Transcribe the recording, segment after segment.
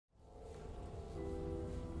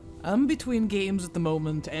I'm between games at the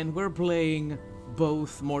moment, and we're playing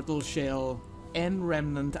both Mortal Shell and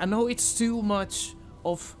Remnant. I know it's too much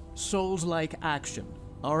of Souls-like action,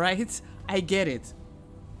 alright? I get it.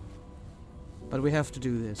 But we have to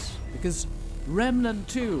do this, because Remnant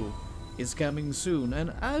 2 is coming soon,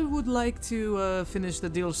 and I would like to finish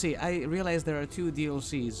the DLC. I realize there are 2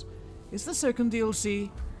 DLCs. Is the second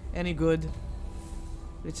DLC any good?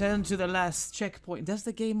 Return to the last checkpoint. Does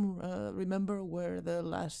the game remember where the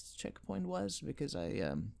last checkpoint was? Because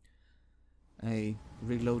I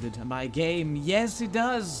reloaded my game. Yes, it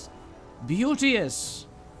does. Beauteous.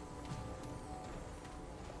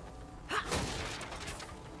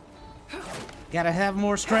 Gotta have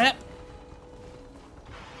more scrap.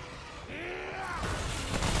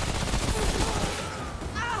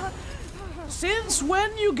 Since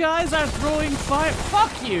when you guys are throwing fire?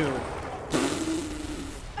 Fuck you.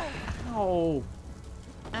 Ow.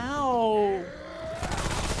 Ow.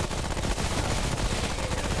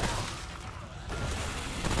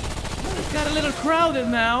 It got a little crowded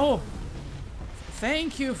now.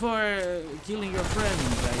 Thank you for killing your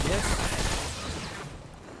friends, I guess.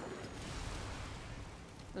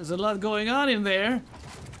 There's a lot going on in there.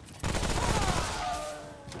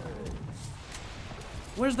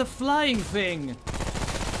 Where's the flying thing?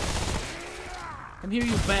 Come here,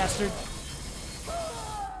 you bastard.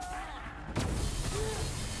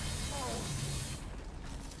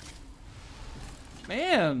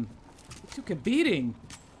 Man, it took a beating.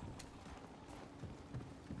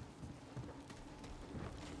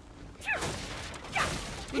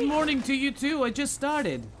 Good morning to you too, I just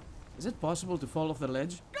started. Is it possible to fall off the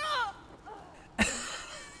ledge?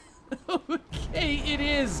 Okay, it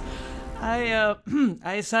is.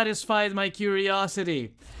 I satisfied my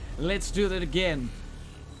curiosity. Let's do that again.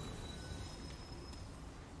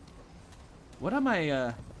 What am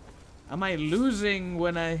I losing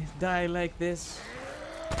when I die like this?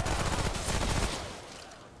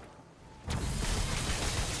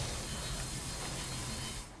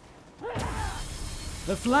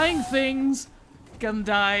 The flying things can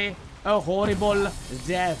die a horrible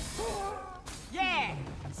death. Yeah,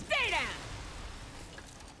 stay down.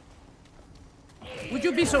 Would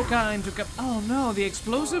you be so kind to come? Oh no, the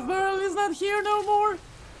explosive barrel is not here no more?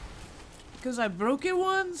 Because I broke it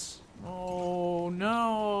once? Oh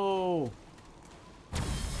no.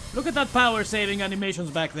 Look at that power saving animations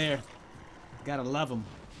back there. Gotta love them.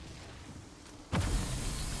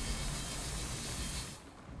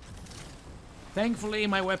 Thankfully,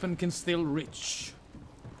 my weapon can still reach.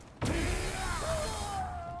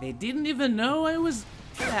 They didn't even know I was...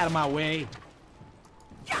 Get out of my way.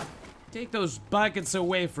 Take those buckets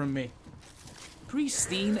away from me.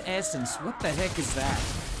 Pristine essence. What the heck is that?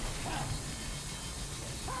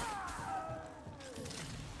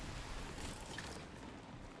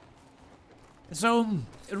 So,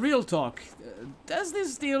 real talk. Does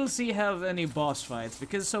this DLC have any boss fights?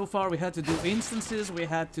 Because so far we had to do instances, we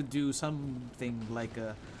had to do something like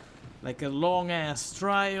a long-ass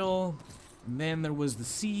trial, and then there was the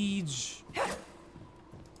siege.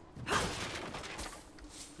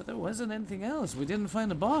 But there wasn't anything else. We didn't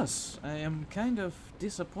find a boss. I am kind of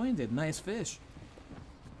disappointed. Nice fish.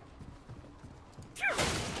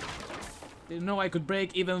 Didn't know I could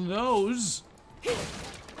break even those.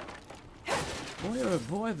 Boy, oh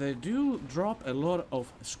boy, they do drop a lot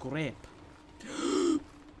of scrap.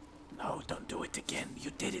 No, don't do it again. You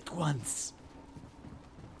did it once.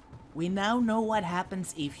 We now know what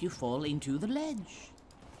happens if you fall into the ledge.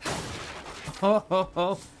 Ho ho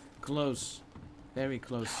ho. Close. Very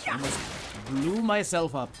close. Almost blew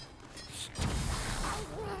myself up.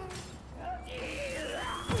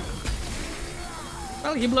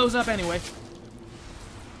 Well, he blows up anyway.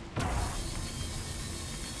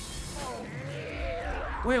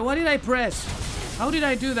 Wait, what did I press? How did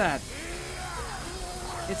I do that?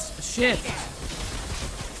 It's shift.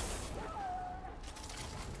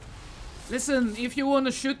 Listen, if you want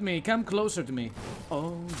to shoot me, come closer to me.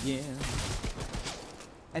 Oh, yeah.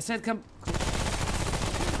 I said come...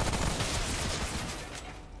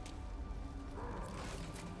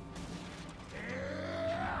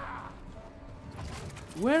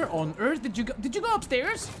 Where on earth did you go? Did you go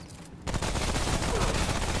upstairs?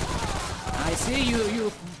 I see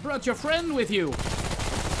you brought your friend with you.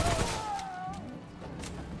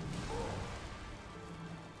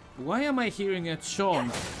 Why am I hearing a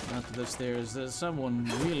chomp out the stairs? There's someone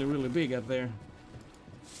really, really big up there.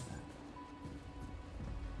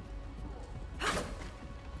 I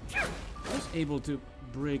was able to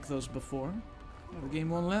break those before. The game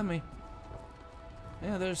won't let me.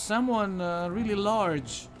 Yeah, there's someone really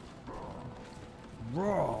large.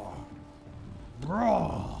 Bro.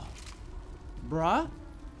 Bro. Bruh?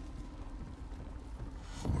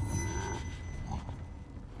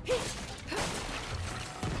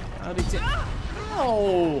 How did you...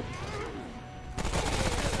 Oh!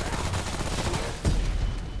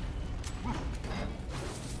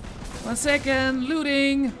 One second,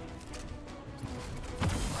 looting!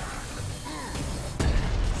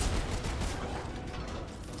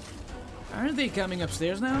 Aren't they coming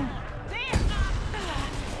upstairs now?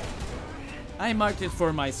 I marked it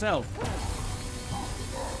for myself.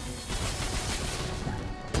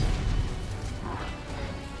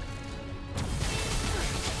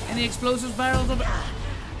 Any explosive barrels over?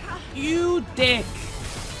 You dick!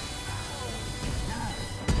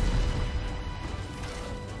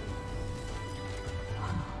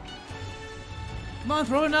 Come on,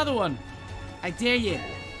 throw another one. I dare you.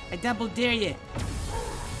 I double dare you.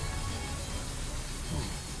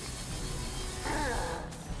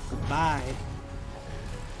 Goodbye.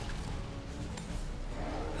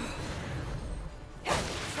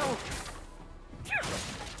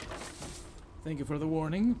 Thank you for the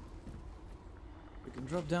warning. We can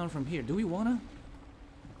drop down from here. Do we wanna?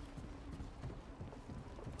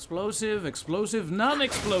 Explosive, explosive,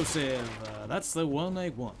 non-explosive. That's the one I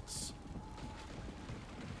want.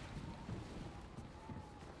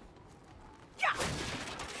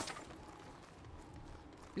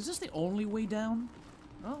 Is this the only way down?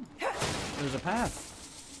 Oh, there's a path.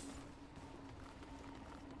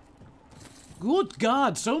 Good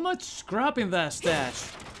God, so much scrap in that stash.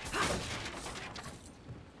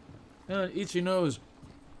 Itchy nose.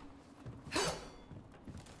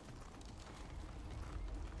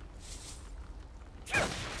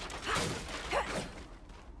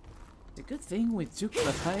 It's a good thing we took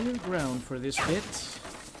the higher ground for this bit.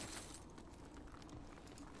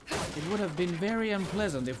 It would have been very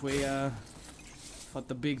unpleasant if we fought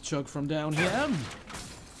the big chug from down here.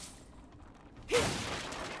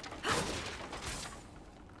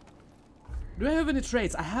 Do I have any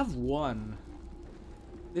traits? I have one.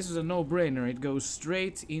 This is a no-brainer. It goes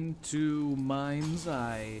straight into Mind's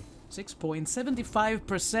Eye.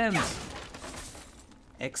 6.75%.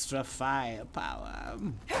 Extra firepower.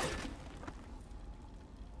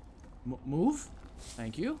 Move.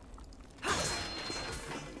 Thank you.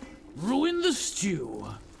 Ruin the stew.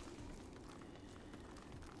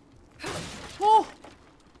 Oh!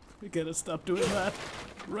 We gotta stop doing that.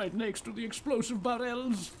 Right next to the explosive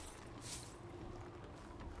barrels.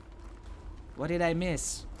 What did I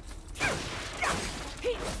miss?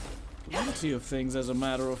 Plenty of things, as a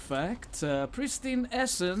matter of fact. Pristine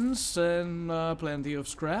essence and plenty of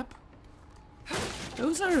scrap.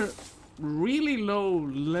 Those are really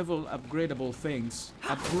low-level upgradable things.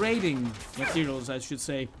 Upgrading materials, I should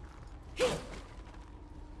say.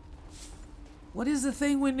 What is the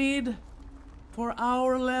thing we need for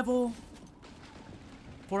our level?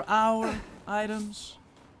 For our items?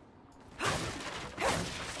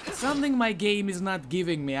 Something my game is not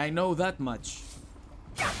giving me, I know that much.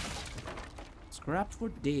 Scrap for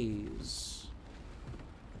days.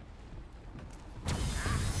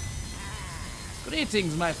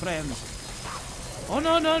 Greetings, my friends. Oh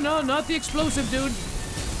no, no, no, not the explosive dude.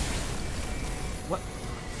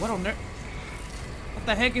 What on earth? What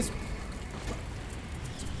the heck is...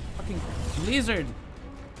 Fucking lizard.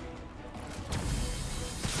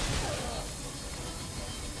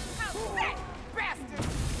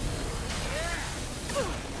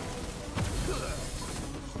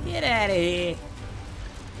 Get out of here.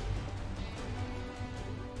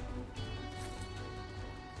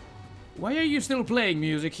 Why are you still playing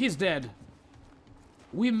music? He's dead.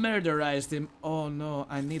 We murderized him. Oh no,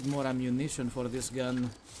 I need more ammunition for this gun.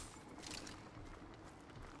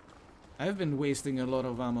 I've been wasting a lot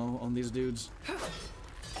of ammo on these dudes.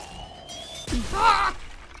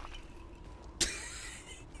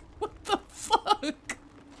 What the fuck?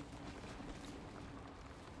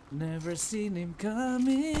 Never seen him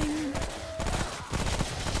coming.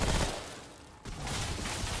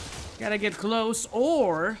 Gotta get close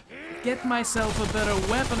or get myself a better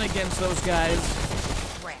weapon against those guys.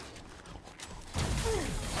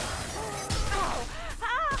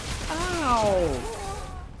 Ow!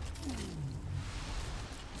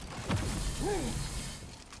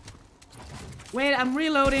 Wait, I'm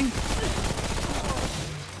reloading.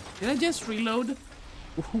 Did I just reload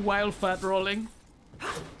while fat rolling?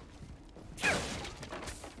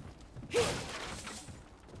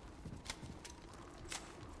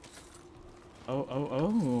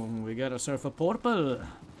 Oh, we got a surfer purple.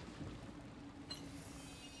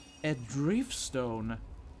 A driftstone.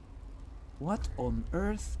 What on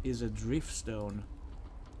earth is a driftstone?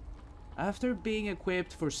 After being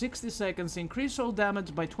equipped for 60 seconds, increase all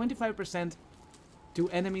damage by 25% to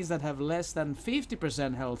enemies that have less than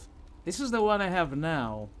 50% health. This is the one I have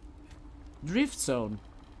now. Drift Zone.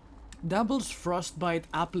 Doubles frostbite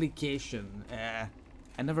application.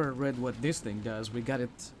 I never read what this thing does. We got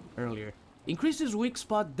it earlier. Increases weak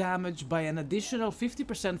spot damage by an additional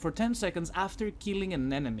 50% for 10 seconds after killing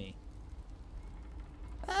an enemy.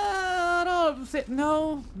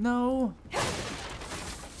 No.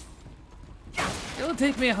 It'll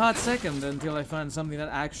take me a hot second until I find something that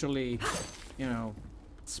actually, you know,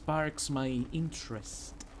 sparks my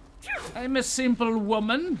interest. I'm a simple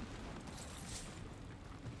woman.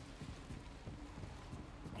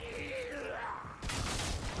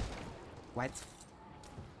 What?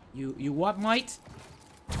 You what, mate?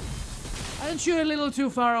 Aren't you a little too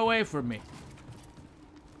far away from me?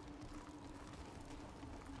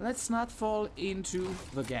 Let's not fall into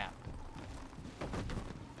the gap.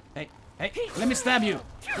 Hey, let me stab you.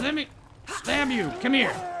 Let me stab you. Come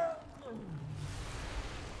here.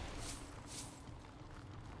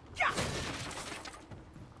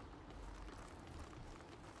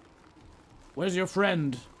 Where's your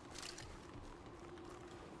friend?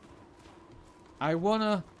 I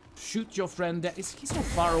wanna shoot your friend. Is he so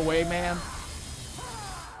far away, man?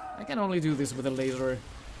 I can only do this with a laser.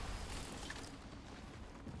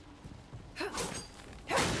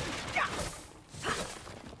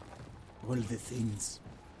 All the things.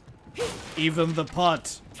 Even the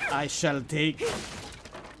pot I shall take.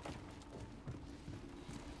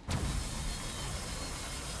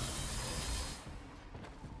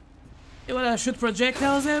 You wanna shoot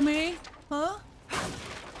projectiles at me? Huh?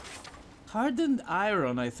 Hardened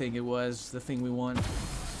iron, I think it was the thing we want.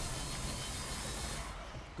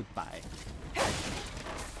 Goodbye.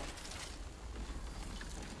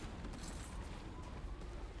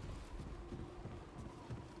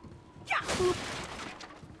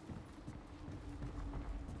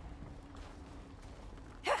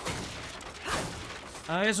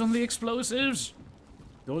 Eyes on the explosives.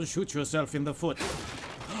 Don't shoot yourself in the foot.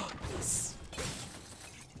 Yes.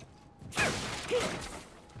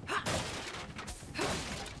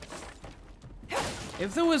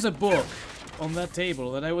 If there was a book on that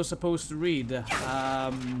table that I was supposed to read,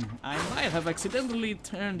 I might have accidentally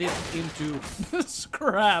turned it into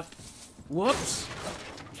scrap. Whoops.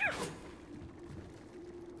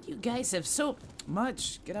 You guys have so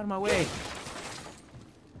much. Get out of my way.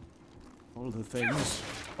 All the things.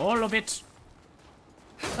 All of it.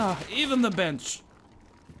 Ah, even the bench.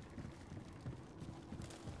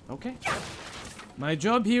 Okay. My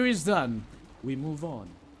job here is done. We move on.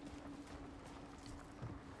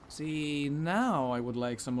 See, now I would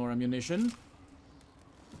like some more ammunition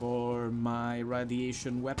for my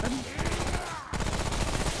radiation weapon.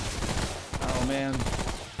 Oh man.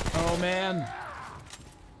 Oh man.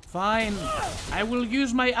 Fine. I will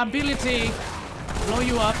use my ability to blow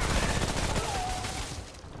you up.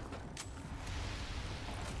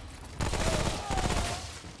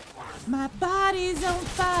 My body's on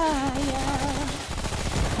fire.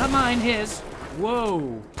 Not mine, his.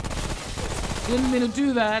 Whoa. Didn't mean to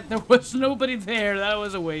do that. There was nobody there. That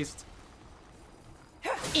was a waste.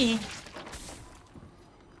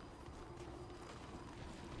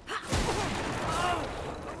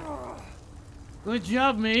 Good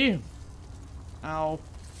job, me. Ow.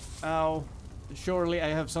 Ow. Surely I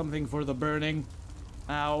have something for the burning.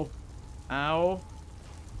 Ow. Ow.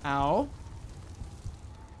 Ow.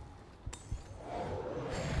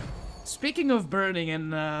 Speaking of burning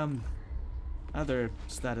and other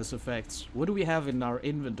status effects, what do we have in our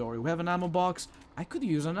inventory? We have an ammo box. I could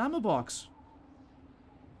use an ammo box.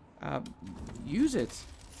 Use it.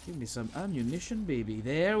 Give me some ammunition, baby.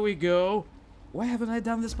 There we go. Why haven't I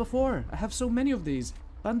done this before? I have so many of these.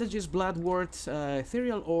 Bandages, bloodwort,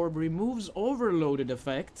 ethereal orb, removes overloaded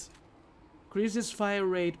effect, increases fire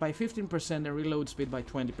rate by 15% and reload speed by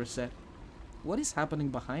 20%. What is happening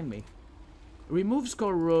behind me? Removes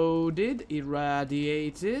corroded,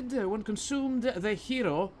 irradiated. When consumed, the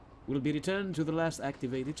hero will be returned to the last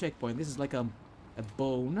activated checkpoint. This is like a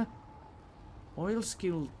bone. Oil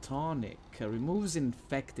skill tonic. Removes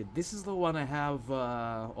infected. This is the one I have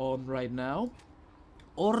on right now.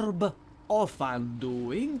 Orb of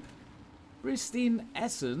undoing. Pristine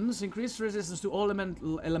essence. Increased resistance to all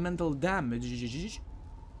elemental damage.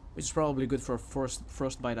 Which is probably good for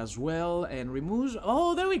frostbite as well. And removes...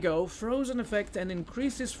 Oh, there we go. Frozen effect and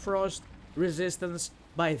increases frost resistance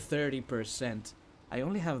by 30%. I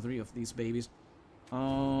only have 3 of these babies.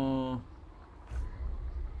 What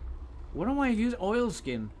am I using? Oil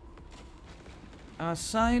skin.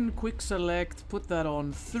 Assign quick select. Put that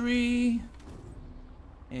on 3.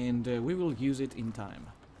 And we will use it in time.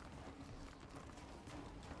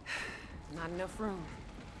 Not enough room.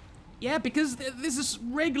 Yeah, because this is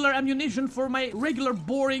regular ammunition for my regular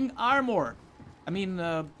boring armor. I mean,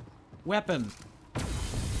 weapon.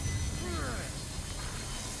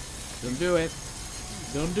 Don't do it.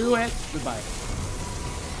 Don't do it. Goodbye.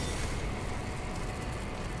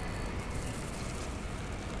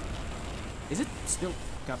 Is it still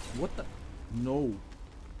got what the? No.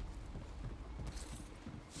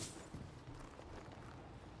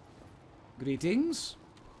 Greetings.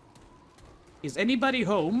 Is anybody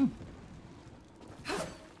home?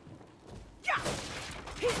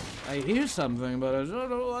 I hear something, but I don't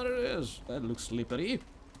know what it is. That looks slippery.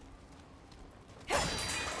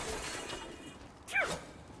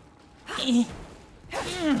 I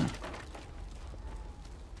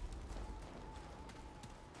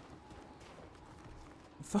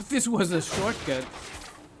thought this was a shortcut.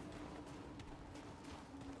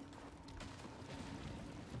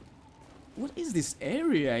 What is this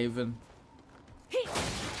area even?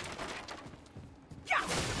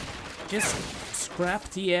 Just scrap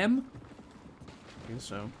TM? I guess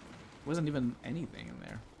so. Wasn't even anything in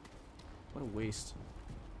there. What a waste.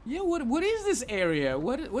 Yeah, what is this area?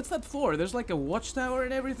 What's that for? There's like a watchtower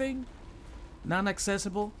and everything?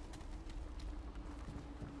 Non-accessible?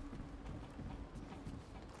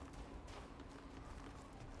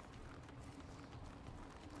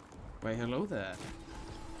 Why, hello there.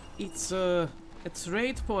 It's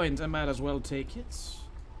raid point. I might as well take it.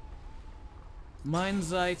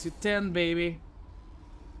 Mind's eye to 10, baby.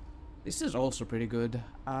 This is also pretty good.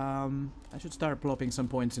 I should start plopping some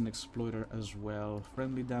points in Exploiter as well.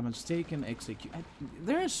 Friendly damage taken, execute.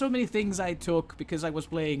 There are so many things I took because I was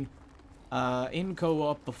playing in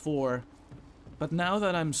co-op before. But now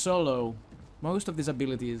that I'm solo, most of these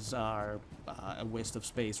abilities are a waste of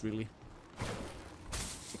space, really.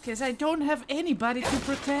 Because I don't have anybody to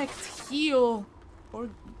protect, heal, or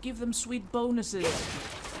give them sweet bonuses.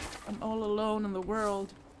 I'm all alone in the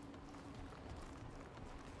world.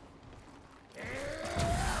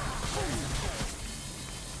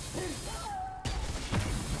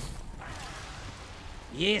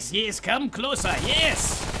 Yes, yes, come closer,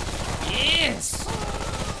 yes! Yes!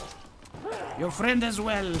 Your friend as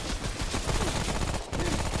well.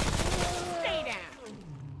 Stay down.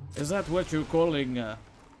 Is that what you're calling,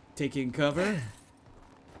 taking cover?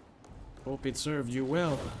 Hope it served you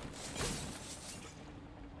well.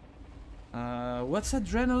 What's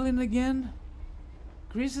adrenaline again?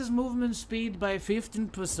 Increases movement speed by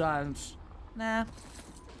 15%. Nah.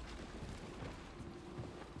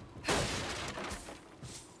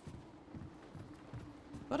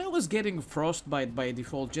 Thought I was getting frostbite by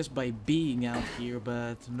default just by being out here,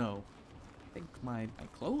 but no. I think my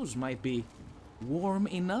clothes might be warm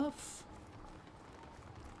enough.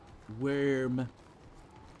 Worm.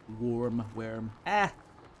 Ah!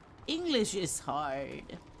 English is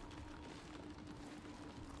hard.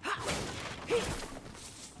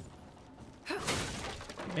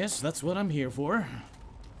 Yes, that's what I'm here for.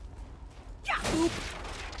 Oop.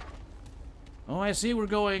 Oh, I see we're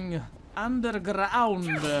going underground.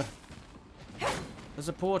 There's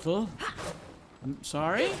a portal. I'm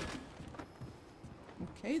sorry?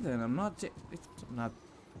 Okay then, it's not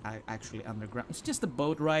actually underground. It's just a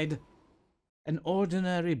boat ride. An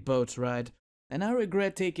ordinary boat ride. And I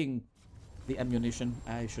regret taking the ammunition.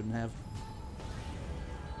 I shouldn't have.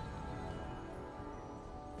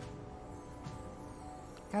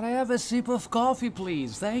 Can I have a sip of coffee,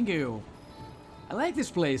 please? Thank you. I like this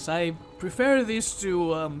place. I prefer this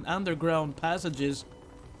to underground passages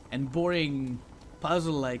and boring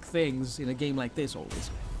puzzle-like things in a game like this always.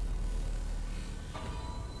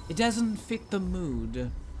 It doesn't fit the mood.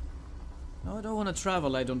 No, I don't want to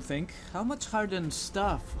travel, I don't think. How much hardened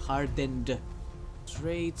stuff? Hardened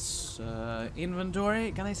traits,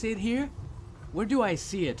 inventory. Can I see it here? Where do I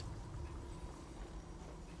see it?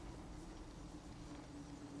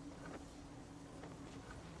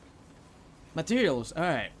 Materials,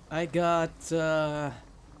 alright. I got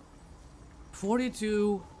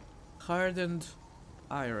 42 hardened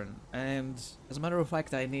iron. And as a matter of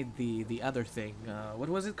fact, I need the other thing. What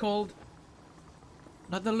was it called?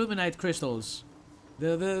 Not the luminite crystals.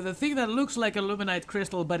 The thing that looks like a luminite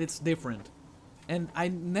crystal, but it's different. And I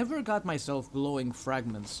never got myself glowing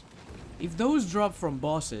fragments. If those drop from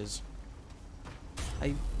bosses,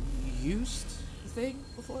 I used the thing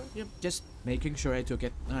before? Yep, just making sure I took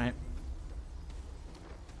it. Alright.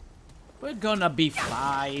 We're gonna be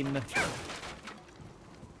fine.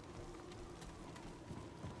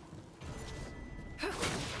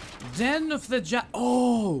 Den of the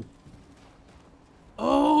Oh!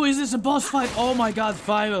 Oh, is this a boss fight? Oh my god,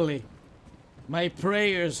 finally. My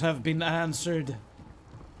prayers have been answered.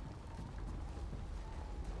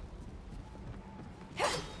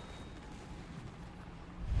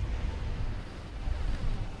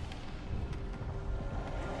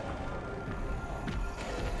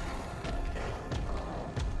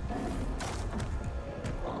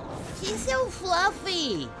 He's so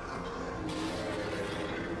fluffy.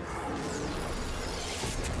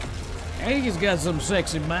 Hey, he's got some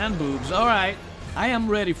sexy man boobs. Alright, I am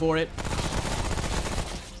ready for it.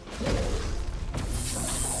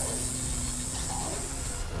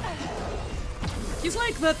 He's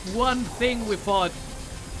like that one thing we fought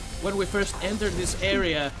when we first entered this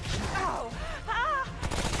area.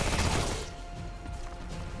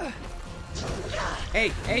 Hey,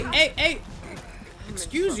 hey, hey, hey!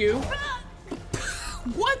 Excuse you?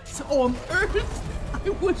 What on earth? I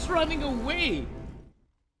was running away.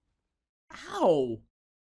 Ow!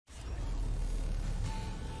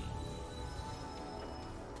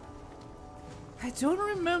 I don't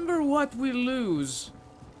remember what we lose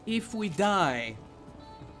if we die.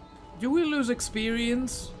 Do we lose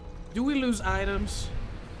experience? Do we lose items?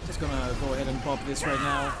 Just gonna go ahead and pop this right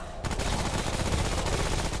now.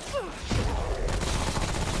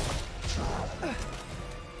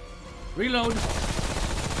 Reload.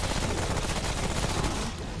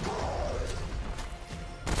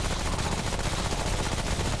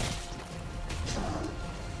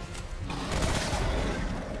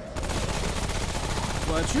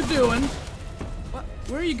 What you doing? What?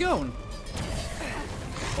 Where are you going?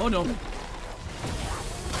 Oh no.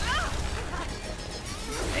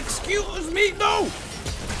 Excuse me, no!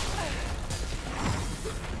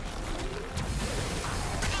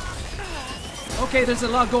 Okay, there's a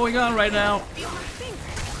lot going on right now.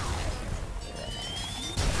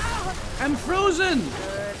 I'm frozen!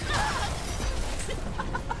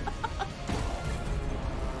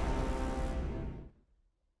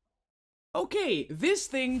 Okay, this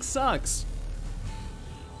thing sucks.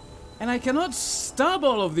 And I cannot stop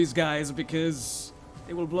all of these guys because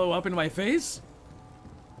they will blow up in my face.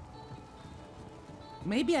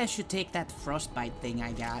 Maybe I should take that frostbite thing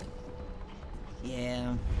I got.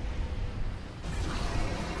 Yeah.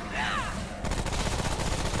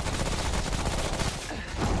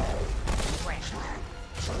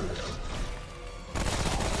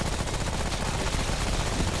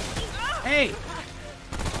 Hey!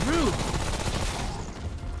 Rude!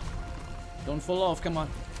 Don't fall off, come on.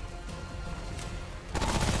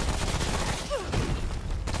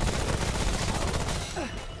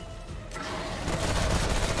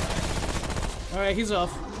 Alright, he's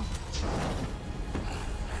off.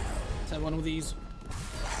 Let's have one of these.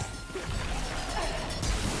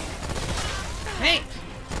 Hey!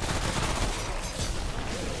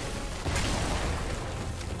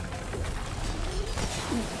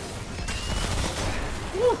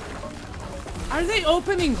 Woo. Are they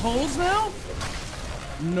opening holes now?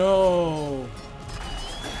 No.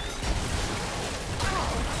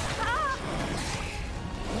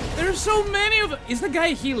 There's so many of them. Is the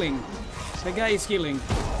guy healing? The guy is healing.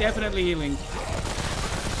 Definitely healing.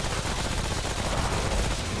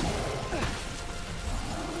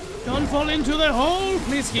 Don't fall into the hole.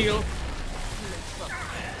 Please heal.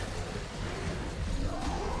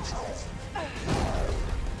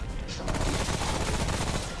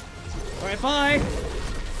 Alright, bye.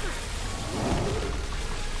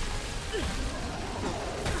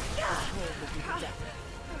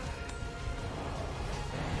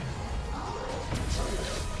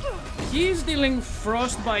 He's dealing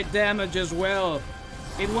frostbite damage as well.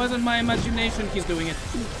 It wasn't my imagination he's doing it.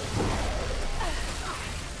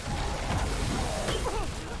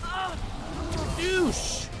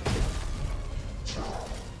 Douche!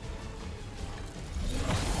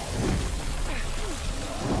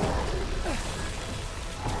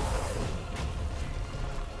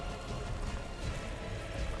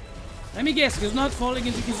 Let me guess, he's not falling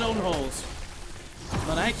into his own holes.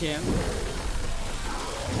 But I can.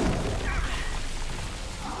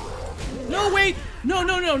 No, wait! No,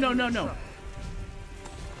 no, no, no, no, no.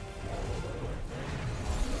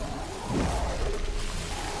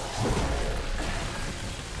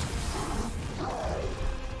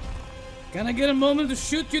 Can I get a moment to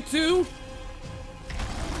shoot you too?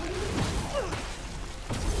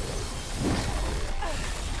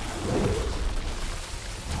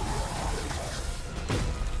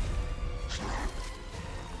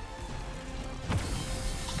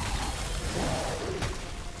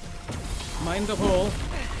 Mind the hole.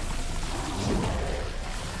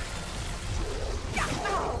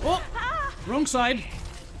 Oh! Wrong side.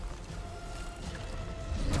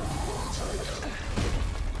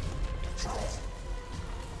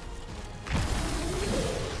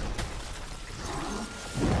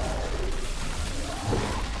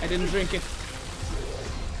 I didn't drink it.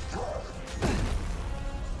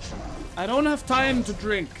 I don't have time to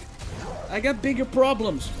drink. I got bigger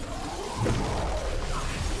problems.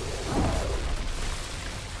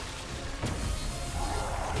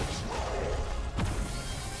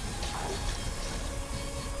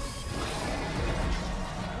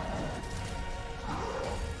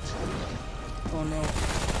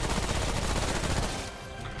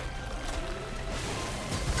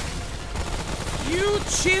 You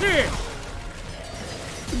cheater!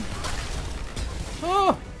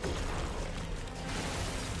 Oh!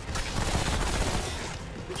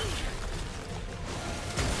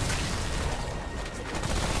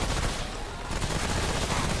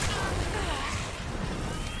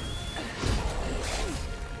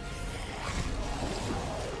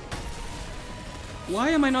 Why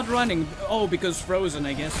am I not running? Oh, because frozen,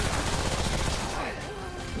 I guess.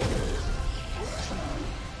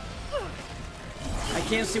 I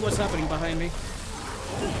can't see what's happening behind me.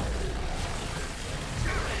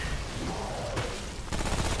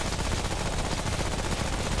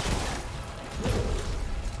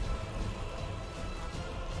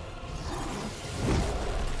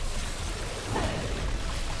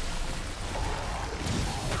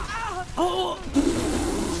 Oh!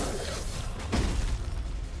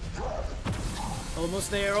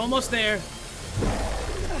 Almost there, almost there.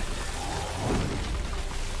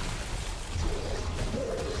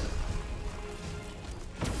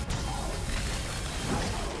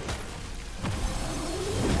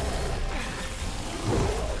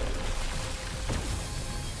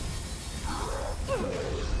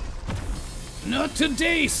 Not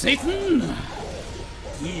today, Satan!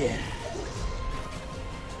 Yeah.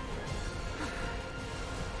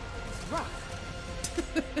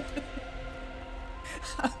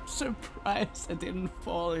 I'm surprised I didn't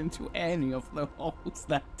fall into any of the holes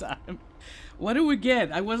that time. What do we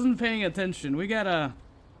get? I wasn't paying attention. We got a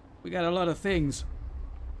lot of things.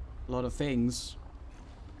 A lot of things.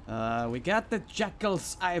 We got the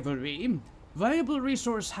Jackal's Ivory. Valuable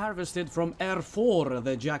resource harvested from R4,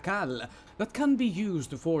 the Jackal, that can be used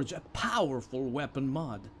to forge a powerful weapon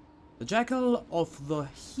mod. The Jackal of the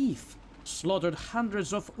Heath slaughtered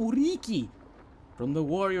hundreds of Uriki, from the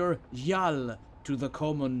warrior Yal to the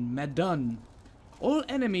common Medan. All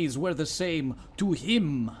enemies were the same to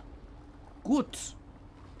him. Good.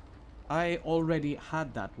 I already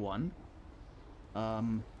had that one.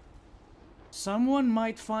 Someone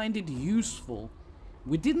might find it useful.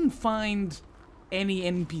 We didn't find any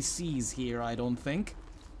NPCs here, I don't think.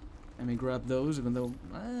 Let me grab those, even though,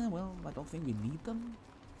 well, I don't think we need them.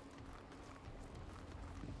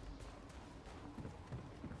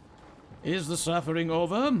 Is the suffering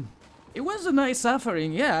over? It was a nice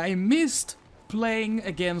suffering, yeah. I missed playing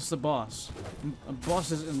against the boss.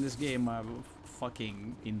 Bosses in this game are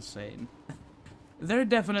fucking insane. They're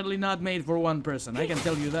definitely not made for one person, I can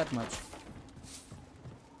tell you that much.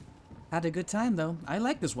 Had a good time though. I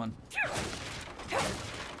like this one.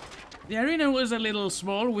 The arena was a little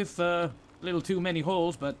small with a little too many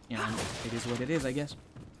holes, but you know, it is what it is, I guess.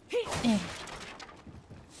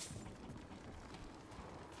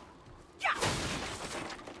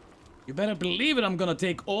 You better believe it, I'm gonna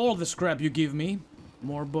take all the scrap you give me.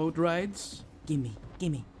 More boat rides. Gimme,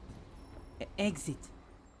 gimme. Exit.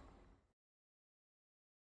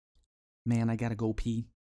 Man, I gotta go pee.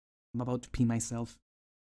 I'm about to pee myself.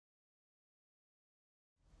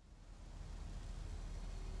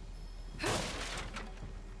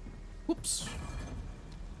 Whoops.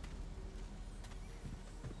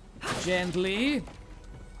 Gently.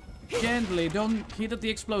 Gently, don't hit at the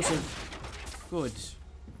explosive. Good.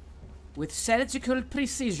 With surgical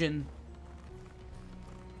precision.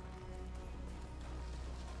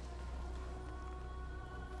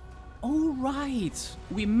 Oh, right.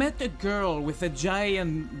 We met a girl with a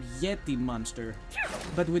giant Yeti monster,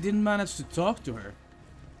 but we didn't manage to talk to her.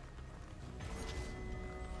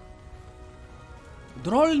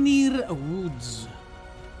 Drollnir Woods.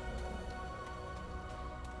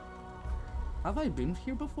 Have I been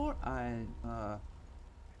here before? I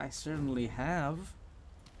certainly have.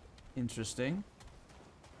 Interesting.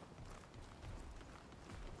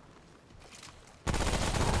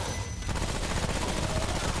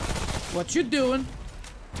 What you doing?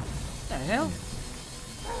 The hell?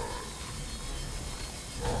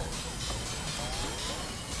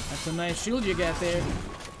 That's a nice shield you got there.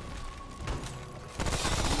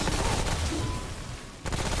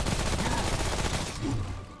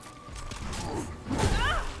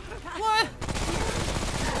 What?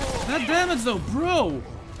 That damage though, bro!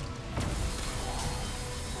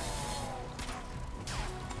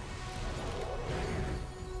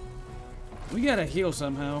 We gotta heal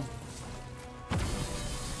somehow.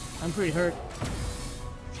 I'm pretty hurt.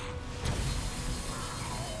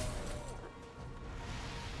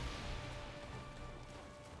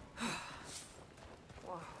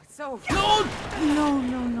 So No!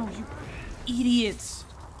 No, you idiots!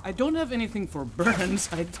 I don't have anything for burns,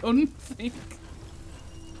 I don't think.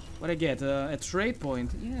 What I get? A trade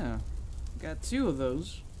point. Yeah. Got 2 of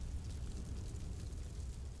those.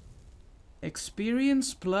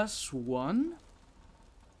 Experience +1?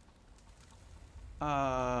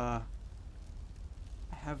 I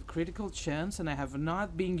have critical chance and I have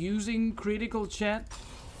not been using critical chance.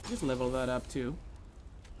 Just level that up too.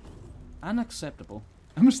 Unacceptable.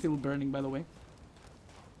 I'm still burning, by the way.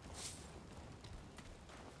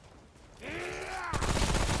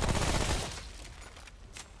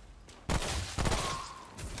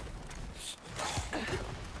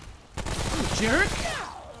 Jerk!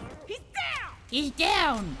 He's down! He's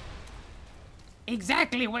down!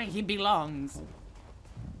 Exactly where he belongs.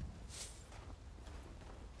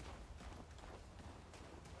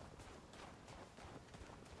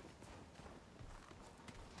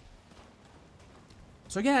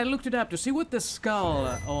 So yeah, I looked it up to see what the skull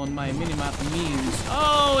on my minimap means.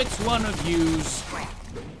 Oh, it's one of yous.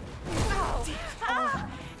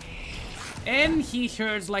 And he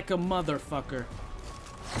hurts like a motherfucker.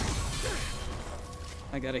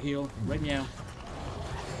 I gotta heal right now.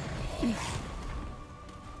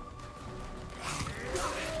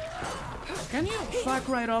 Can you fuck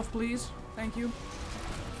right off, please? Thank you.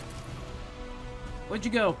 Where'd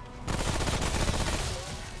you go?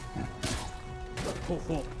 Ho,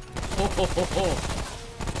 ho. Ho, ho, ho, ho.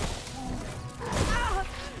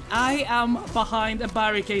 I am behind a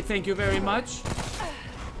barricade, thank you very much.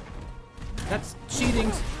 That's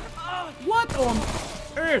cheating. What on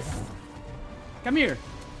earth? Come here.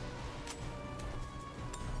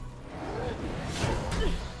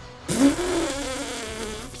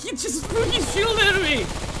 He just threw his shield at me.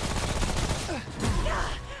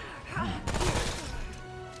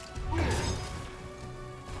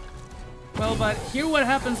 Well, but here what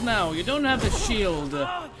happens now. You don't have a shield.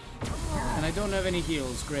 And I don't have any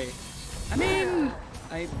heals. Great. I mean,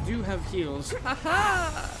 I do have heals.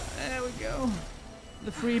 Haha! There we go. The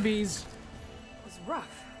freebies. It was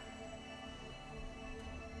rough.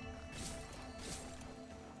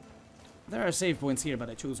 There are save points here, but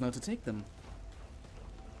I choose not to take them.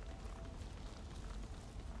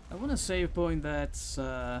 I want a save point that's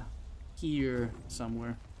here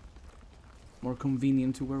somewhere. More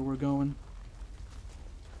convenient to where we're going.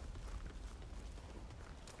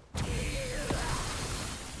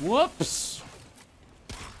 Whoops!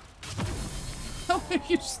 How are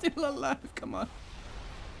you still alive? Come on.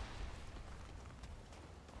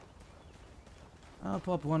 I'll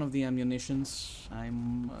pop one of the ammunitions.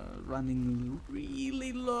 I'm running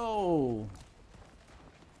really low.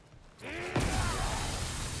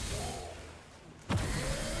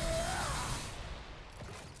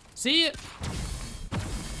 See it?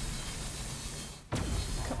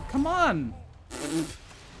 Come on!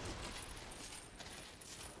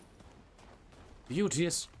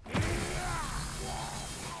 Beauteous.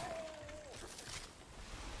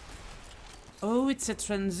 Oh, it's a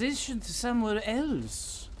transition to somewhere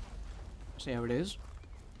else. See how it is.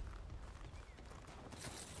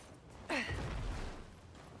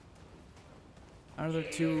 Are there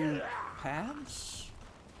two paths?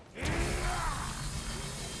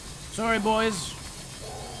 Sorry, boys.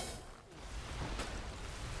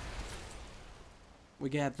 We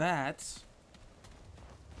got that.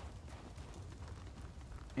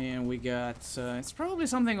 And we got, it's probably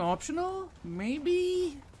something optional,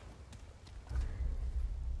 maybe?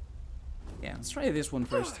 Yeah, let's try this one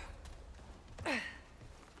first.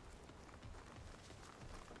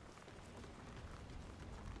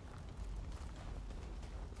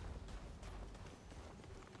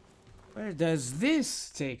 Where does this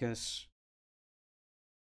take us?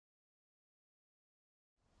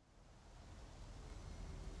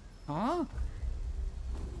 Huh?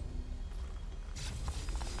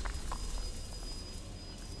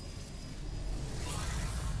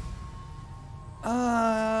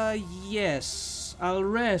 Yes. I'll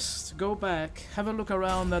rest, go back, have a look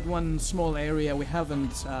around that one small area we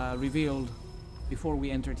haven't revealed before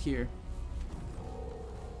we entered here.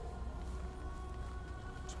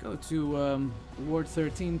 Let's go to Ward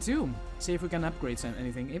 13 too. See if we can upgrade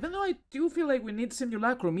anything. Even though I do feel like we need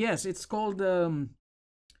Simulacrum. Yes, it's called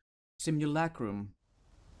Simulacrum.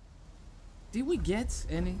 Did we get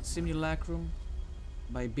any Simulacrum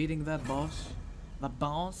by beating that boss? The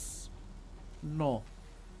boss? No.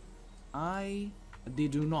 I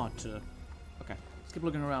did not. Okay, let's keep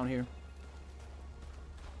looking around here.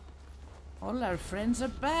 All our friends are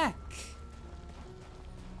back.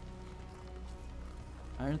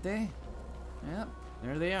 Aren't they? Yep,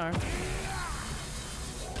 there they are.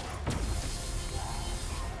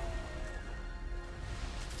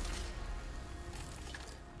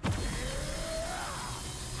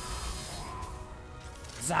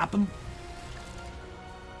 Zap 'em.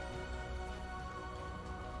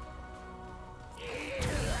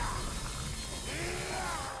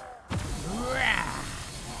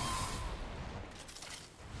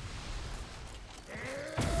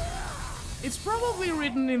 probably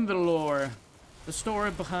written in the lore. The story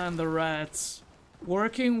behind the rats.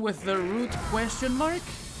 Working with the root question mark?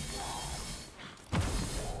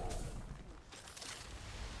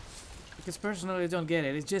 Because personally I don't get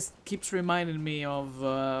it. It just keeps reminding me of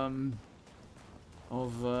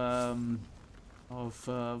Vermintide,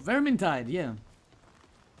 yeah.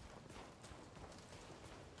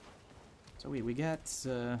 So we got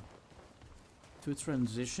 2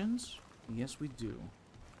 transitions? Yes, we do.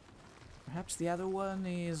 Perhaps the other one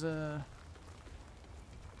is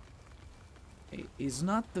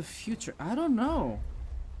not the future. I don't know.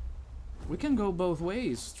 We can go both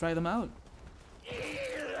ways. Try them out.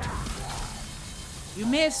 You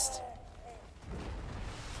missed!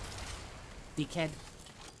 Dickhead.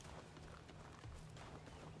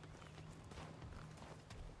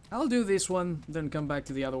 I'll do this one, then come back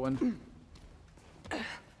to the other one.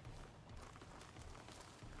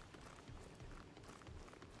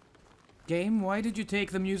 Game, why did you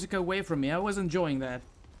take the music away from me? I was enjoying that.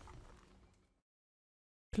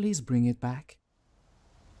 Please bring it back.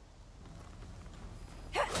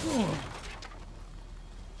 Oh.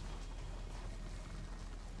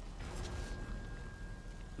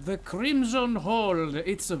 The Crimson Hold.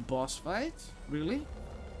 It's a boss fight? Really?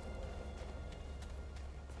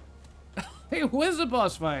 It was a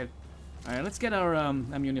boss fight. Alright, let's get our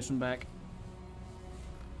ammunition back.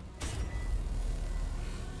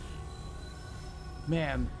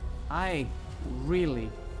 Man, I really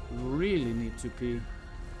need to pee.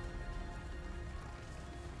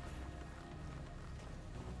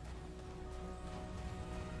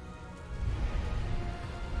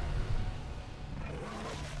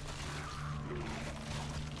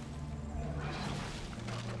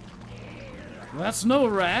 That's no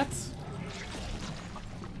rat.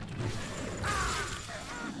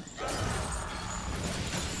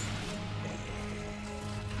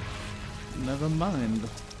 Never mind.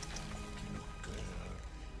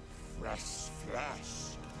 Fresh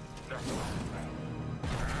flesh.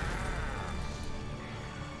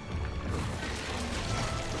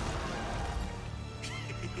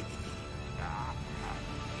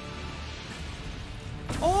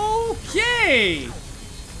 Okay.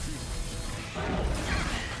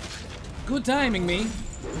 Good timing, me.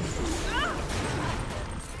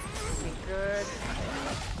 Good.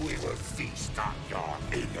 We will feast on your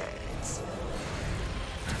innards.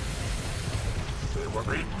 There will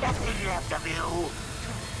be nothing left of you.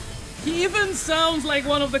 He even sounds like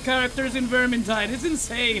one of the characters in Vermintide. It's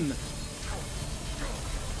insane.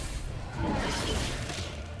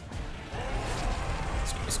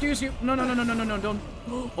 Excuse you. No, don't.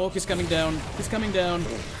 Oh, he's coming down. He's coming down.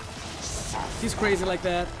 He's crazy like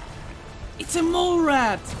that. It's a mole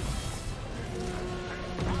rat.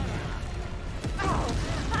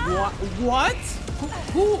 What?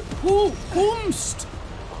 Whomst?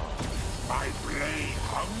 My blade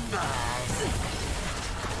hungers.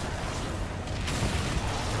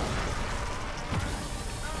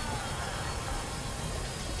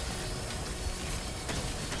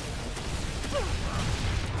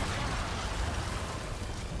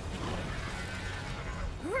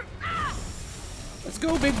 Let's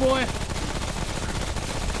go, big boy.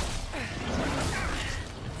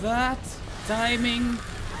 That timing.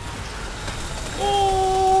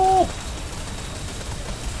 Oh!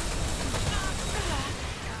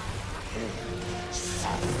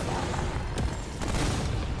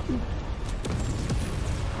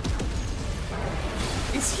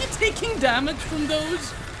 Is he taking damage from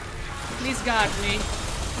those? Please guard me.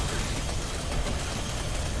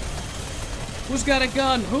 Who's got a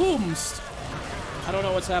gun? Whomst? I don't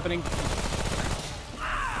know what's happening.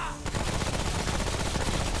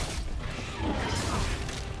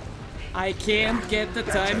 I can't get the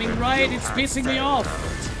timing right. It's pissing me off.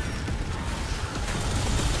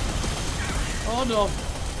 Oh no.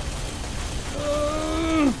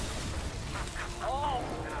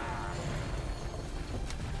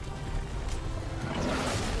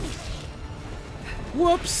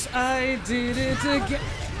 Whoops, I did it again.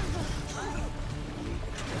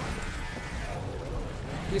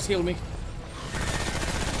 Please heal me.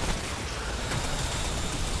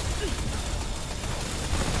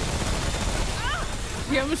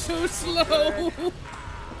 I'm so slow.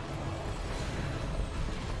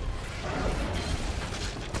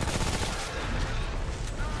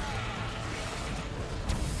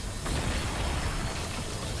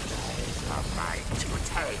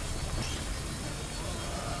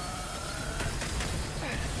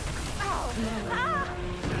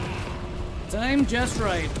 Time just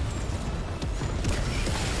right.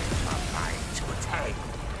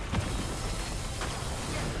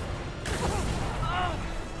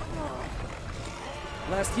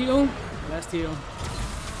 Last heal. Last heal.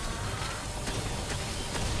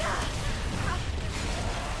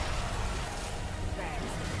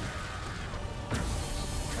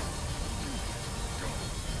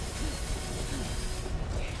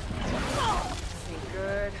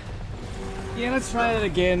 Good. Yeah, let's try it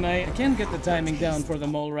again. I can't get the timing down for the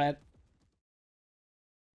mole rat.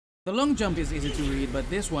 The long jump is easy to read, but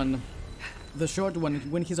this one, the short one,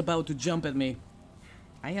 when he's about to jump at me,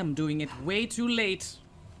 I am doing it way too late.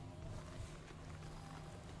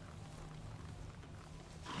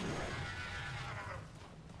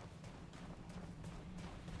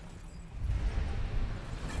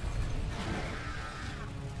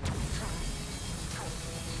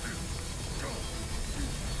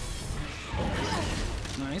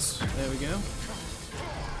 Nice, there we go.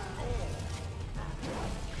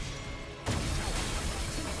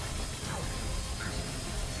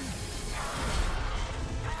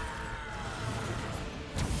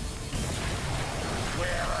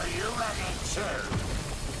 Where are you running to?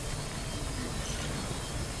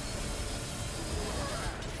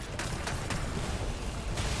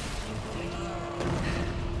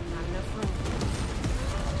 Not enough room.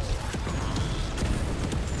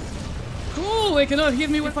 Cool, they cannot hit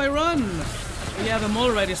me if I run. Yeah, the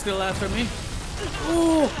mole rat is still after me.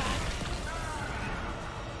 Oh!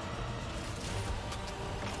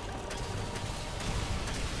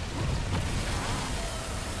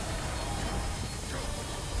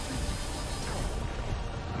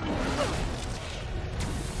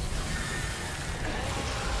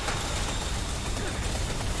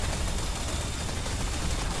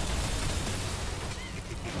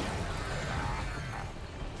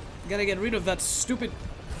 Gotta get rid of that stupid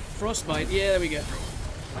frostbite. Yeah, there we go.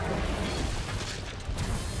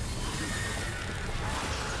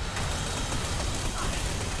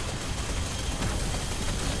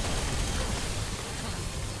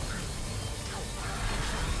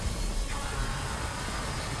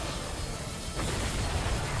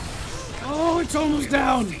 Oh, it's almost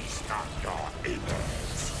down. Feast on your innards.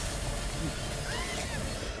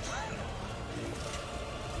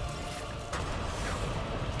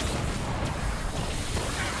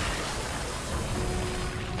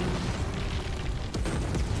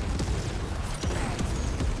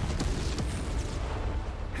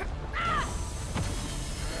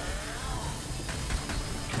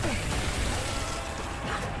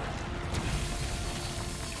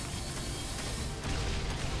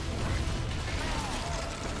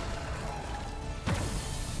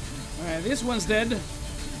 Alright, this one's dead.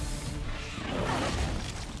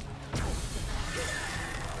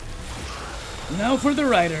 Now for the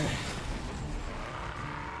rider.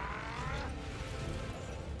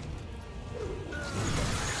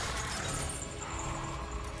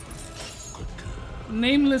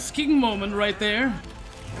 Nameless king moment right there.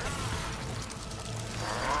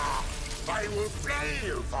 I will pay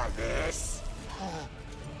you for this.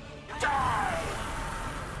 Die!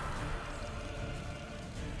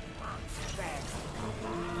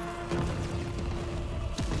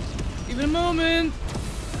 Give it a moment.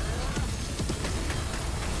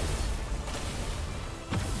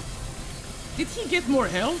 Did he get more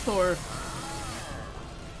health or?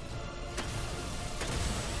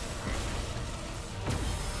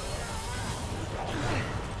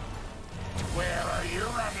 Where are you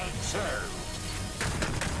running to?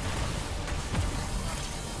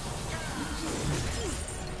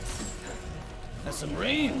 That's some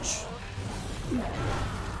range.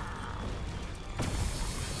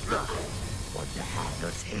 What the hell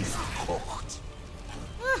is cooked?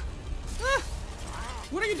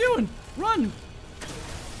 What are you doing? Run!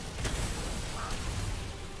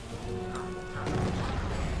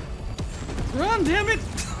 Run, damn it!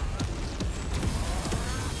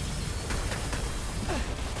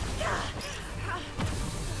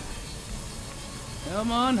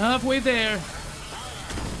 Come on, halfway there.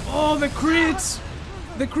 Oh, the crits!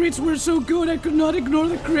 The crits were so good, I could not ignore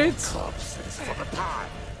the crits. Corpses for the pie.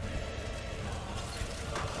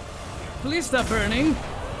 Please stop burning.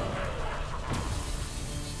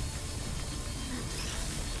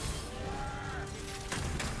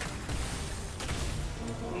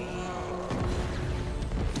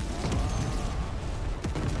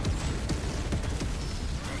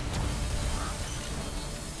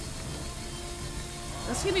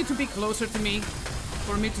 Does he need to be closer to me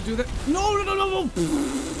for me to do that? No, no, no, no, no!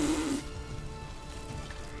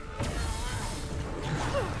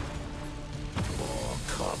 More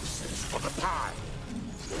corpses for the pie.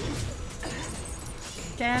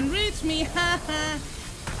 Can reach me, haha!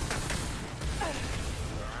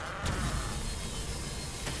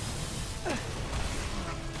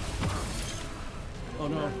 Oh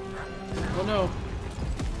no. Oh no.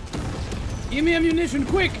 Give me ammunition,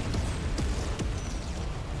 quick!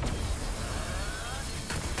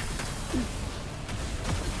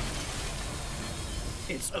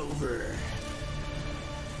 It's over.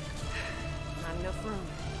 Not enough room.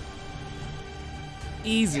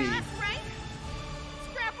 Easy. Yeah, Frank.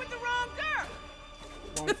 Scrap with the wrong girl.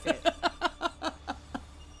 Won't fit.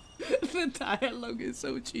 The dialogue is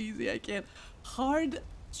so cheesy, I can't. Hard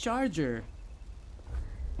charger.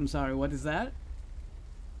 I'm sorry, what is that?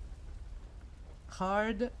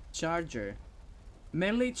 Hard charger.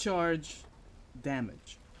 Melee charge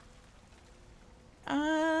damage.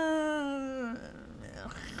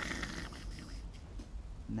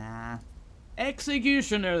 Nah.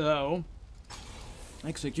 Executioner, though.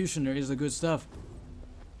 Executioner is the good stuff.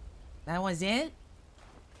 That was it?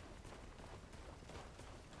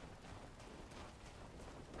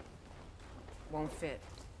 Won't fit.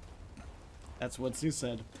 That's what Sue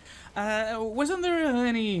said. Wasn't there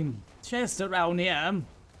any chest around here?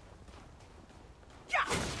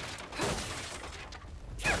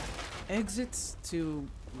 Exits to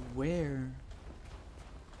where?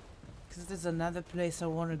 Because there's another place I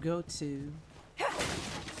want to go to.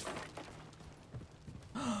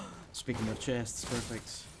 Speaking of chests,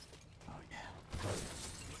 perfect. Oh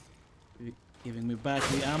yeah. Giving me back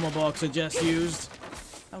the ammo box I just used.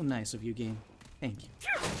 How nice of you, game. Thank you.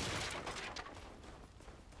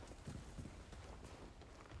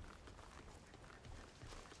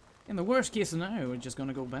 In the worst case scenario, we're just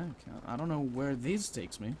gonna go back. I don't know where this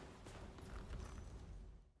takes me.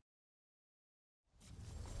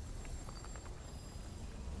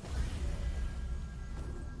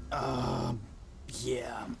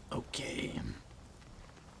 Yeah, okay.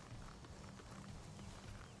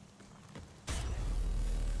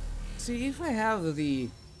 See, if I have the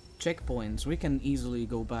checkpoints, we can easily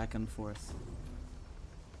go back and forth.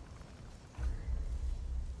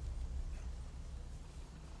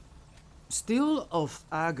 Still of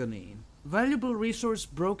Agony. Valuable resource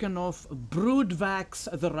broken off Broodvax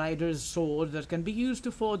the Rider's sword that can be used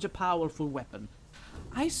to forge a powerful weapon.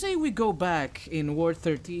 I say we go back in War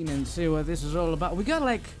 13 and see what this is all about. We got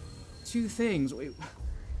like 2 things.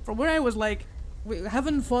 From where I was like, we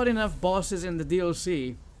haven't fought enough bosses in the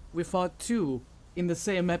DLC. We fought 2 in the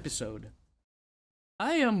same episode.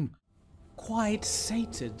 I am quite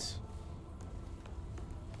sated.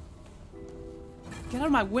 Get out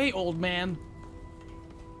of my way, old man.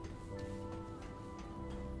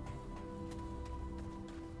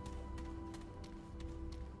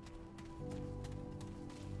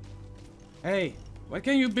 Hey, what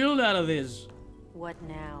can you build out of this? What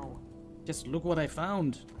now? Just look what I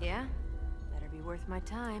found. Yeah? Better be worth my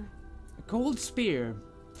time. A cold spear.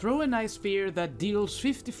 Throw an ice spear that deals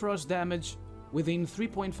 50 frost damage within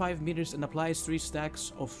 3.5 meters and applies 3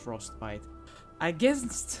 stacks of frostbite.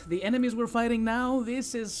 Against the enemies we're fighting now,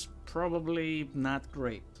 this is probably not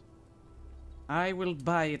great. I will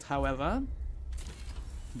buy it, however,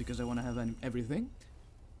 because I want to have everything.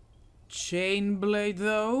 Chain blade,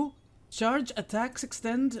 though. Charge attacks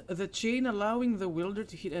extend the chain, allowing the wielder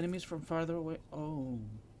to hit enemies from farther away. Oh.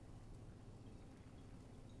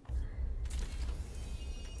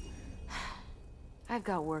 I've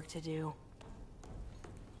got work to do.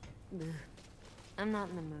 Ugh. I'm not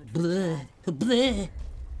in the mood. Bleh. Bleh.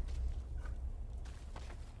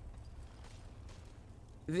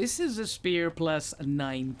 This is a spear plus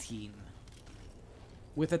 19.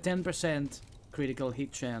 With a 10% critical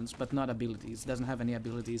hit chance, but not abilities. Doesn't have any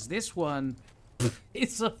abilities. This one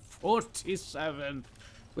is a 47.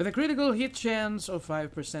 With a critical hit chance of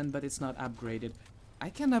 5%, but it's not upgraded. I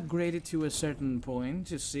can upgrade it to a certain point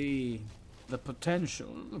to see the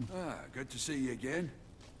potential. Ah, good to see you again.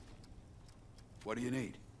 What do you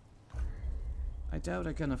need? I doubt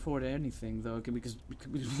I can afford anything though, because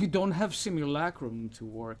we don't have simulacrum to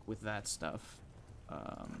work with that stuff.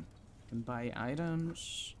 Can buy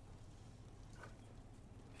items.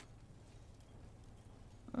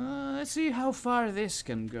 Let's see how far this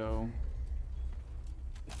can go.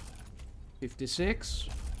 56.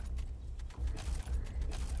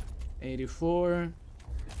 84.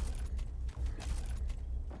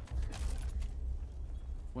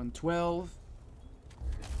 112.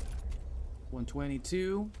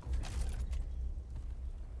 122.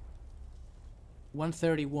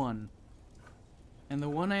 131. And the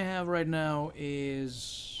one I have right now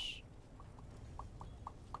is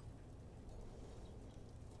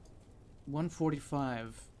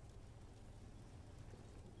 145.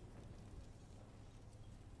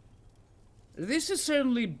 This is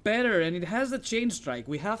certainly better, and it has the chain strike.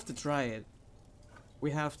 We have to try it.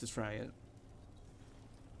 We have to try it.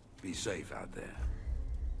 Be safe out there.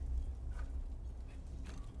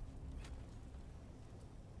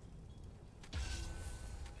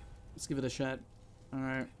 Let's give it a shot.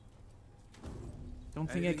 Alright. Don't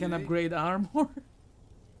think I Anything can you need? upgrade armor.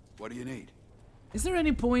 What do you need? Is there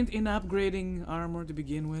any point in upgrading armor to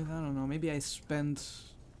begin with? I don't know. Maybe I spent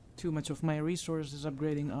too much of my resources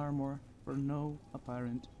upgrading armor for no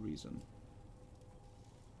apparent reason.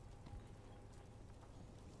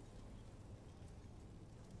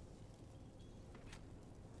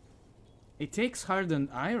 It takes hardened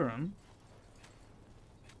iron.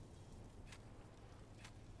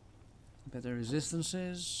 Better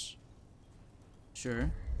resistances.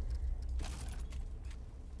 Sure.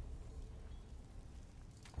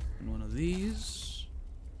 And one of these.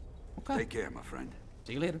 Okay. Take care, my friend.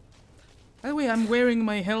 See you later. By the way, I'm wearing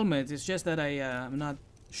my helmet. It's just that I'm not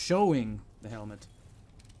showing the helmet.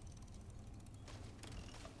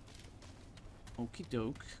 Okie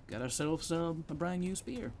doke. Got ourselves a brand new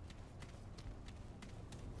spear.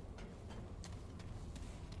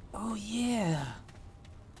 Oh yeah.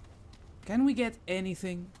 Can we get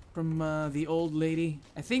anything from the old lady?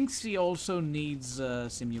 I think she also needs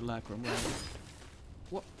simulacrum, right?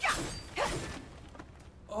 What?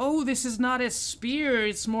 Oh, this is not a spear.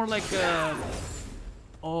 It's more like a...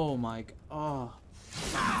 Oh my... Oh.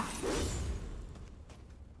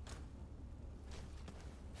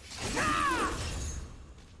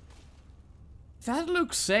 That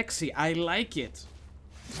looks sexy. I like it.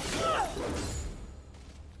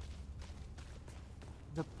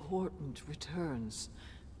 The portent returns.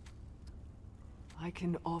 I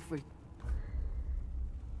can offer...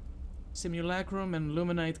 Simulacrum and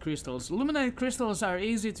luminite crystals. Luminite crystals are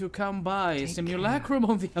easy to come by. Take Simulacrum,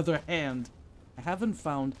 on the other hand, I haven't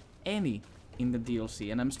found any in the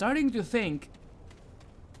DLC, and I'm starting to think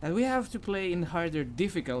that we have to play in harder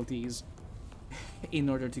difficulties in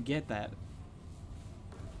order to get that.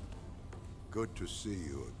 Good to see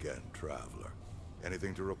you again, traveler.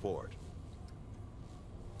 Anything to report?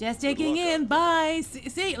 Just Good checking luck in. out Bye.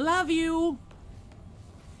 See, love you.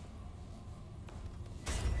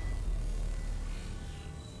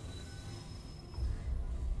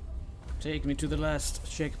 Take me to the last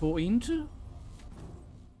checkpoint.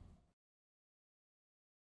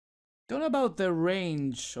 Don't know about the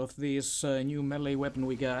range of this new melee weapon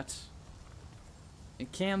we got.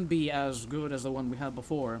 It can't be as good as the one we had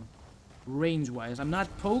before, range-wise. I'm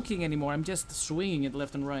not poking anymore, I'm just swinging it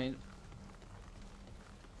left and right.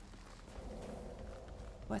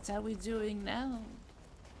 What are we doing now?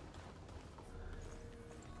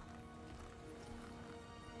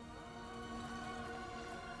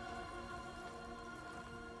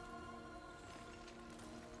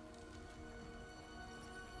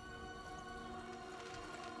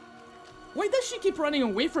 Why does she keep running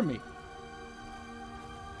away from me?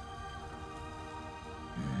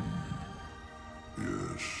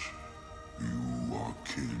 Yes, you are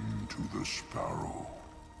kin to the sparrow.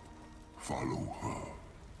 Follow her.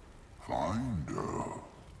 Find her.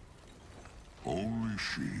 Only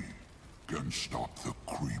she can stop the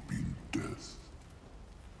creeping death.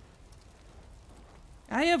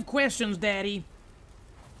 I have questions, Daddy.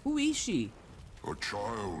 Who is she? A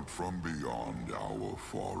child from beyond our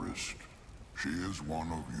forest. She is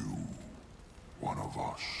one of you, one of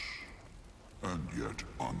us, and yet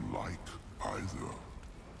unlike either.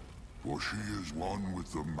 For she is one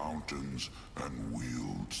with the mountains and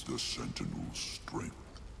wields the Sentinel's strength.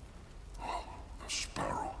 The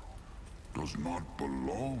sparrow does not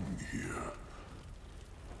belong here.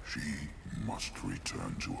 She must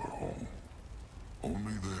return to her home.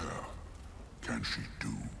 Only there can she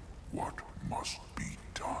do what must be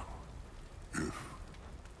done. If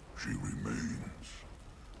she remains,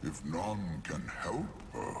 if none can help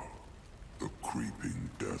her, the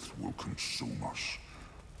creeping death will consume us,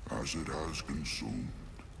 as it has consumed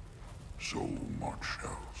so much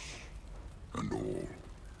else, and all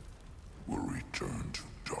will return to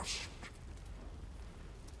dust.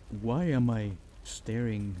 Why am I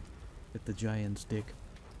staring at the giant's dick?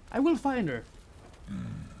 I will find her.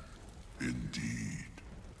 Indeed.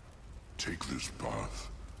 Take this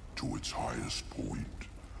path to its highest point.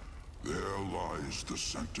 There lies the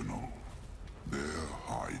Sentinel. There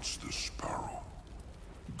hides the Sparrow.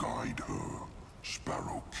 Guide her,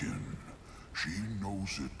 Sparrowkin. She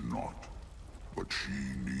knows it not, but she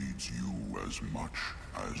needs you as much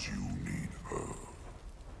as you need her.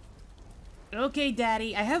 Okay,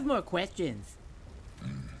 Daddy, I have more questions.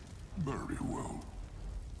 Very well.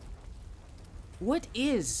 What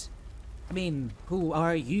is... who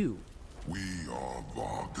are you? We are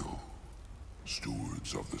Vargil,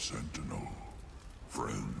 stewards of the Sentinel,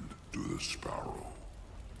 friend to the Sparrow.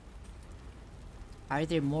 Are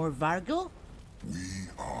there more Vargil? We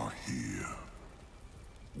are here.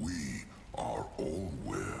 We are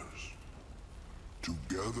always.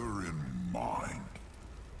 Together in mind,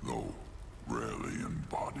 though rarely in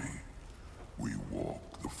body, we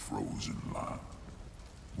walk the frozen land.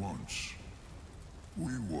 Once,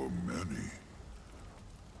 we were many,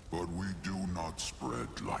 but we do not spread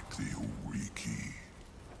like the Uriki.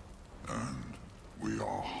 And we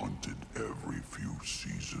are hunted every few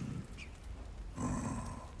seasons.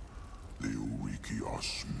 The Uriki are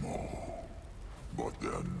small, but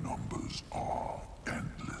their numbers are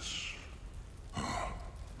endless.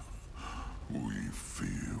 We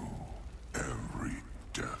feel every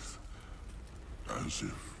death as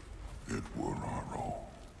if it were our own.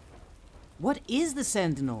 What is the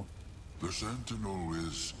Sentinel? The Sentinel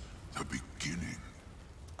is the beginning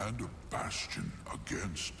and a bastion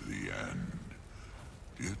against the end.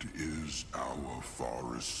 It is our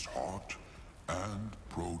forest's heart and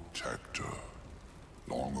protector.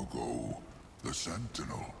 Long ago, the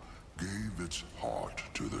Sentinel gave its heart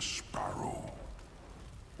to the Sparrow.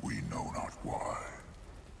 We know not why.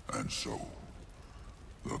 And so,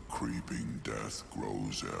 the creeping death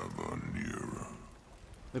grows ever nearer.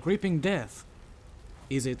 The creeping death.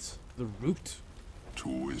 Is it the root?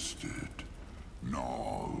 Twisted,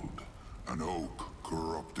 gnarled, an oak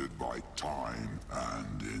corrupted by time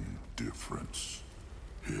and indifference.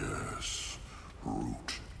 Yes,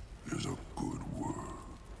 root is a good word.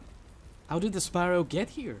 How did the sparrow get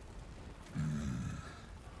here?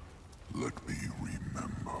 Let me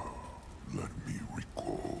remember. Let me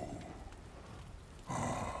recall.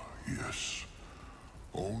 Ah, yes.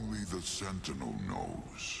 Only the Sentinel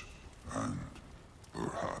knows. And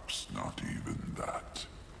perhaps not even that.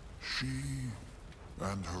 She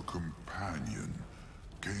and her companion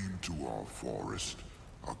came to our forest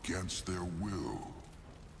against their will.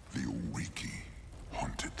 The Uriki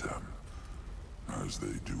hunted them, as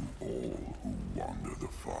they do all who wander the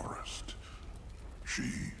forest.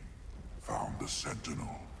 She found the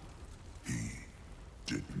Sentinel. He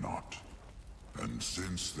did not. And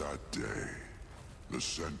since that day, the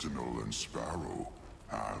Sentinel and Sparrow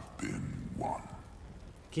have been one.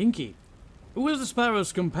 Kinky. Who is the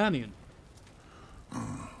sparrow's companion?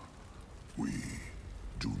 We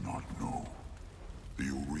do not know. The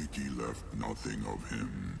Uriki left nothing of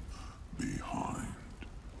him behind.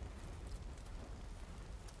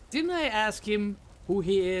 Didn't I ask him who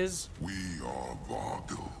he is? We are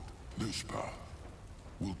Vargil. This path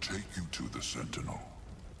will take you to the Sentinel.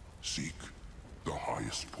 Seek the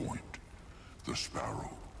highest point. The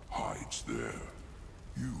Sparrow hides there.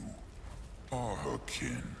 You are her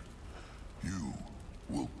kin. You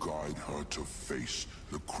will guide her to face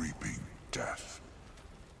the creeping death.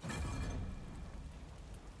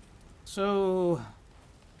 So...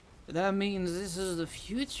 that means this is the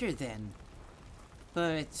future then.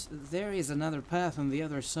 But there is another path on the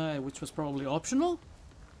other side, which was probably optional?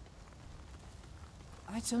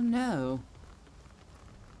 I don't know.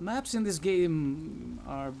 Maps in this game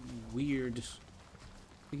are weird.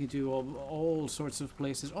 You can do all sorts of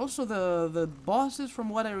places. Also, the bosses, from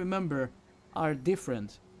what I remember, are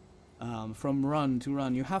different from run to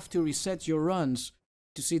run. You have to reset your runs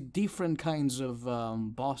to see different kinds of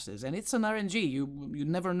bosses. And it's an RNG. You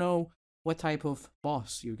never know what type of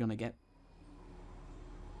boss you're gonna get.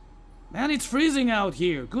 Man, it's freezing out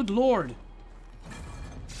here. Good lord.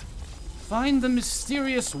 Find the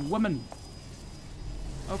mysterious woman.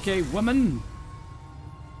 Okay, woman.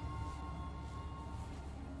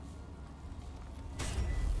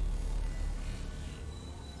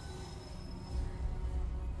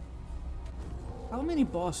 How many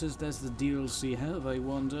bosses does the DLC have, I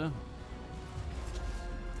wonder?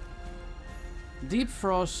 Deep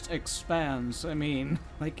Frost expands. I mean,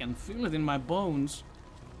 I can feel it in my bones.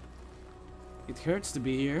 It hurts to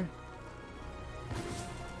be here.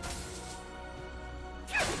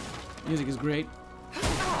 Music is great.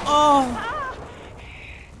 Oh!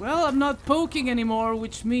 Well, I'm not poking anymore,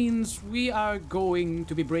 which means we are going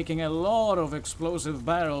to be breaking a lot of explosive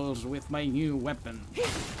barrels with my new weapon.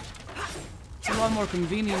 It's a lot more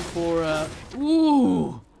convenient for,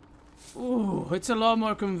 Ooh! Ooh, it's a lot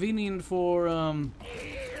more convenient for,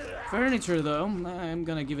 furniture, though. I'm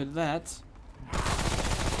gonna give it that.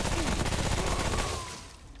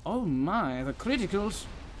 Oh my, the criticals.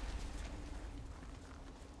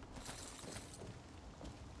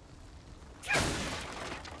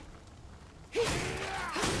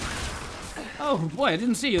 Oh boy, I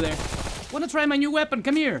didn't see you there. Wanna try my new weapon?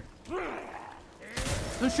 Come here.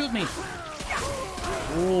 Don't shoot me.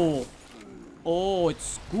 Oh. Oh,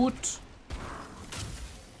 it's good.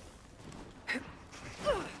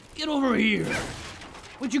 Get over here.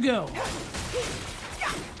 Where'd you go?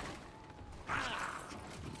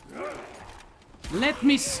 Let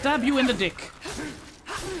me stab you in the dick.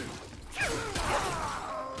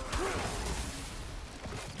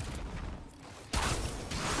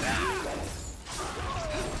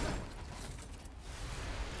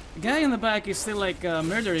 in the back is still like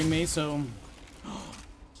murdering me, so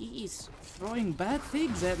he's throwing bad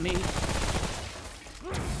things at me.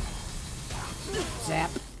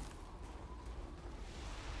 Zap.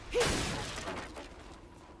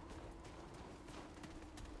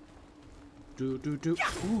 Do.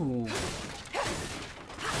 Ooh.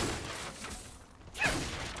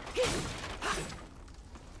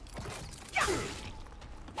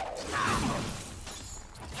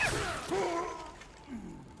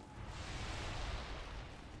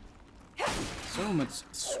 So much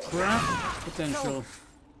scrap potential.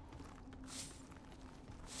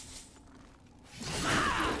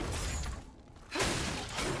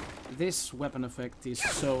 This weapon effect is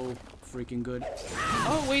so freaking good.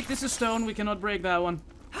 Oh wait, this is stone. We cannot break that one.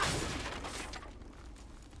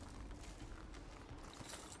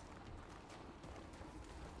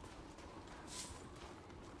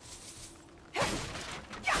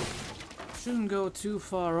 Shouldn't go too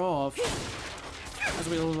far off, as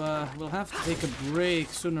we'll have to take a break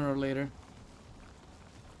sooner or later.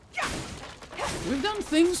 We've done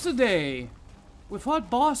things today. We fought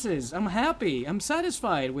bosses. I'm happy. I'm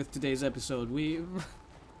satisfied with today's episode.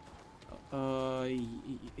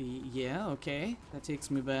 Yeah, okay. That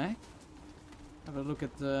takes me back. Have a look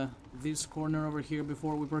at this corner over here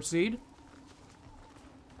before we proceed.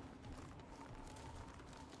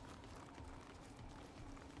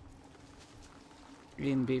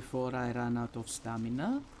 In before I run out of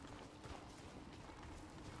stamina.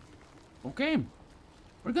 Okay.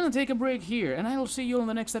 We're gonna take a break here, and I'll see you on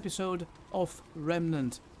the next episode of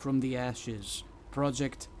Remnant from the Ashes.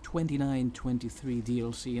 Project 2923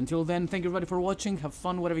 DLC. Until then, thank you everybody for watching. Have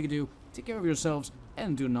fun, whatever you do. Take care of yourselves,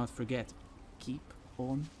 and do not forget, keep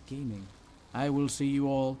on gaming. I will see you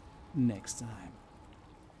all next time.